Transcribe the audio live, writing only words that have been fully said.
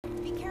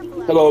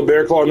Hello,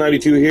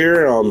 BearClaw92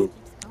 here. I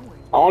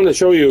wanted to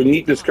show you a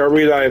neat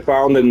discovery that I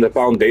found in the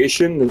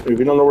foundation. If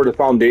you don't know where the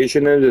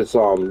foundation is, it's a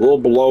little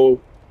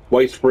below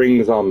White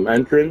Springs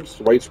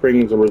entrance. White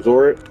Springs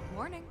Resort.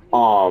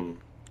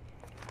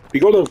 If you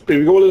go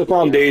to the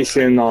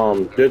foundation,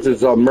 there's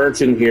this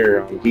merchant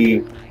here.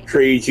 He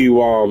trades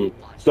you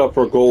stuff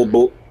for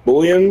gold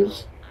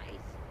bullions,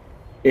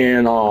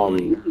 and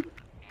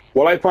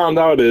what I found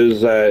out is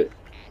that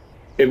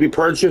if you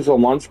purchase a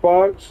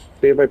lunchbox,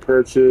 say if I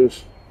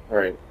purchase, all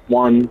right,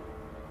 one,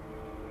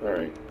 all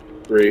right,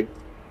 three.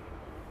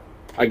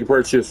 I can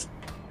purchase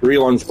 3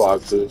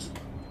 lunchboxes.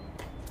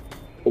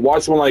 But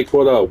watch when I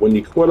quit out. When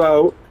you quit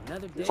out,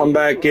 come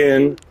back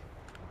in,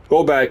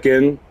 go back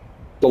in,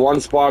 the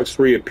lunchbox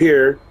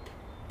reappear,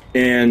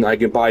 and I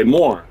can buy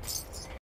more.